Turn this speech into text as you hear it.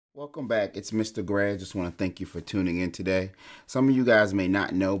Welcome back. It's Mr. Gray. I just want to thank you for tuning in today. Some of you guys may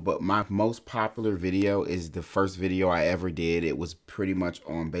not know, but my most popular video is the first video I ever did. It was pretty much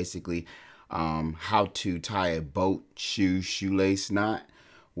on basically how to tie a boat shoelace knot,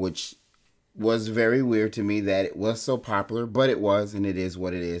 which was very weird to me that it was so popular, but it was, and it is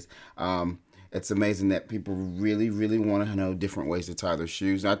what it is. It's amazing that people really want to know different ways to tie their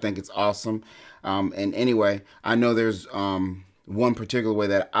shoes. I think it's awesome. And anyway, I know there's one particular way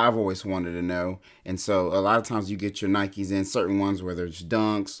that I've always wanted to know. And so a lot of times you get your Nikes in certain ones, whether it's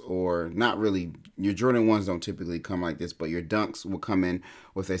dunks or not really. Your Jordan 1s don't typically come like this, but your dunks will come in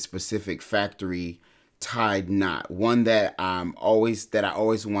with a specific factory tied knot, one that I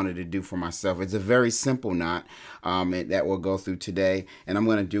always wanted to do for myself. It's a very simple knot that we'll go through today, and I'm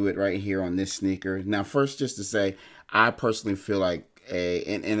going to do it right here on this sneaker. Now, first, just to say, I personally feel like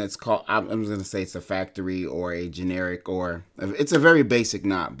and it's called, I'm going to say it's a factory or a generic, or it's a very basic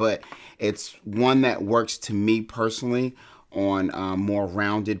knot, but it's one that works to me personally on more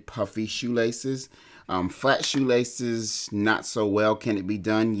rounded, puffy shoelaces. Flat shoelaces, not so well. Can it be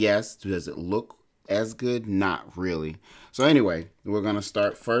done? Yes. Does it look as good? Not really. So anyway, we're going to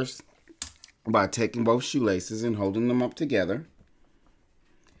start first by taking both shoelaces and holding them up together.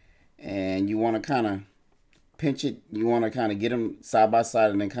 And you want to kind of pinch it. You want to kind of get them side by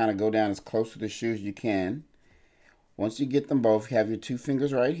side and then kind of go down as close to the shoe as you can. Once you get them both, have your two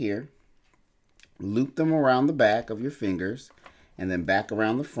fingers right here. Loop them around the back of your fingers and then back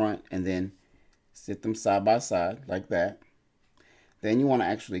around the front, and then sit them side by side like that. Then you want to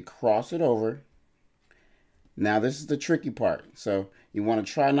actually cross it over. Now this is the tricky part. So you want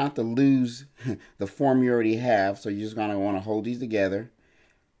to try not to lose the form you already have. So you're just going to want to hold these together.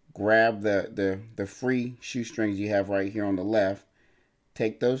 Grab the free shoestrings you have right here on the left.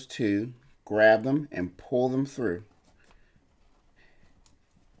 Take those two, grab them, and pull them through.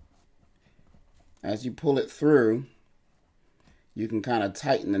 As you pull it through, you can kind of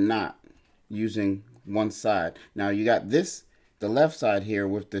tighten the knot using one side. Now you got this, the left side here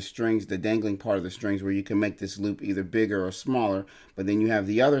with the strings, the dangling part of the strings, where you can make this loop either bigger or smaller. But then you have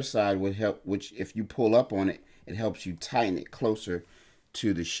the other side which if you pull up on it, it helps you tighten it closer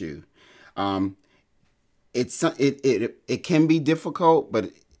to the shoe. It can be difficult, but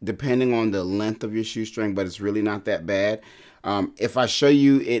depending on the length of your shoestring, but it's really not that bad. If I show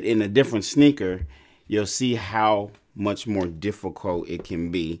you it in a different sneaker, you'll see how much more difficult it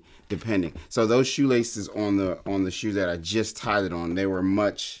can be depending. So those shoelaces on the shoe that I just tied it on, they were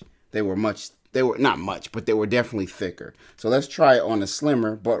not much, but they were definitely thicker. So let's try it on a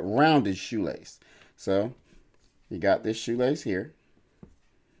slimmer but rounded shoelace. So you got this shoelace here.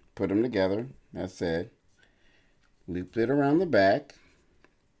 Put them together, as said. Loop it around the back.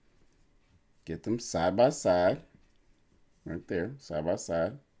 Get them side by side. Right there, side by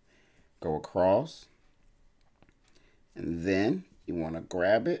side. Go across. And then you want to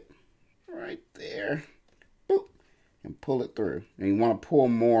grab it right there. Boop, and pull it through. And you want to pull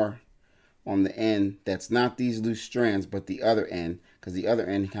more on the end that's not these loose strands, but the other end, because the other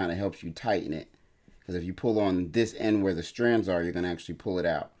end kind of helps you tighten it. Because if you pull on this end where the strands are, you're going to actually pull it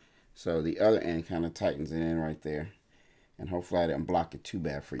out. So the other end kind of tightens it in right there. And hopefully I didn't block it too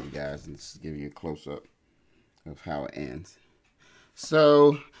bad for you guys. And just give you a close-up of how it ends.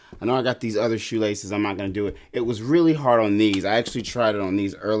 So I know I got these other shoelaces. I'm not going to do it. It was really hard on these. I actually tried it on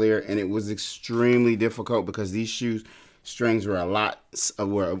these earlier, and it was extremely difficult because these shoe strings were much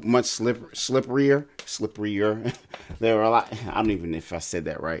slipperier. They were a lot. I don't even know if I said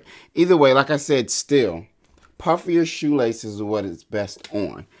that right. Either way, like I said, still, puffier shoelaces are what it's best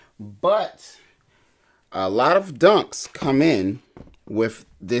on. But a lot of dunks come in with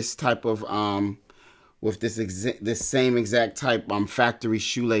this type of with this same exact type factory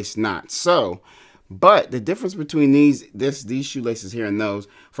shoelace knot. So, but the difference between these shoelaces here and those,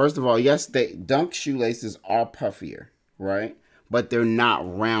 first of all, yes, dunk shoelaces are puffier, right? But they're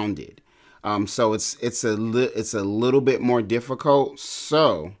not rounded. So it's a little bit more difficult.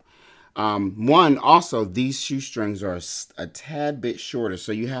 So one, also, these shoestrings are a tad bit shorter,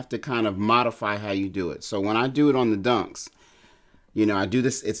 so you have to kind of modify how you do it. So when I do it on the dunks, you know, I do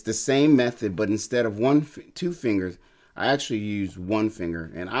this, it's the same method, but instead of two fingers, I actually use one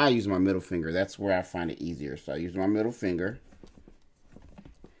finger, and I use my middle finger. That's where I find it easier. So I use my middle finger.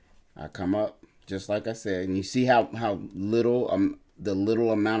 I come up, just like I said, and you see how little, the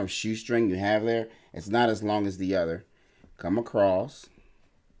little amount of shoestring you have there? It's not as long as the other. Come across.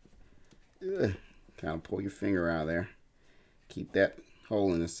 Kind of pull your finger out of there. Keep that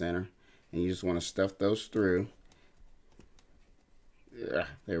hole in the center. And you just want to stuff those through.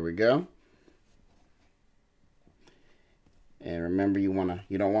 There we go. And remember, you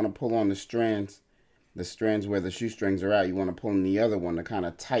don't want to pull on the strands where the shoestrings are out. You want to pull in the other one to kind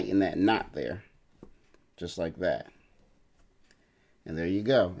of tighten that knot there, just like that. And there you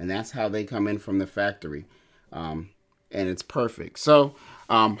go. And that's how they come in from the factory. And it's perfect. So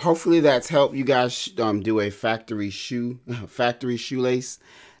hopefully that's helped you guys do a factory shoelace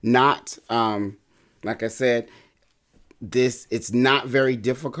knot. Like I said, it's not very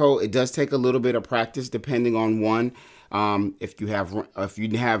difficult. It does take a little bit of practice depending on one. If you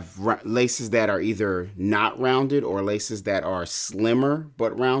have laces that are either not rounded or laces that are slimmer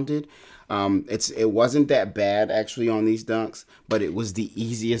but rounded, it wasn't that bad actually on these dunks, but it was the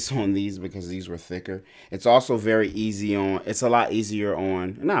easiest on these because these were thicker. It's also very easy on. It's a lot easier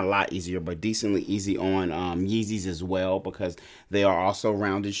on, not a lot easier, but decently easy on Yeezys as well because they are also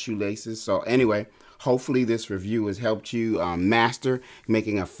rounded shoelaces. So anyway, hopefully this review has helped you master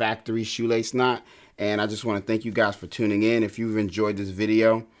making a factory shoelace knot. And I just want to thank you guys for tuning in. If you've enjoyed this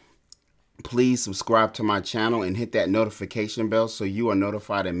video, please subscribe to my channel and hit that notification bell so you are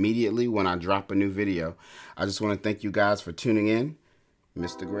notified immediately when I drop a new video. I just want to thank you guys for tuning in.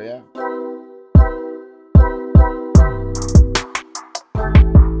 Mr. Gray out.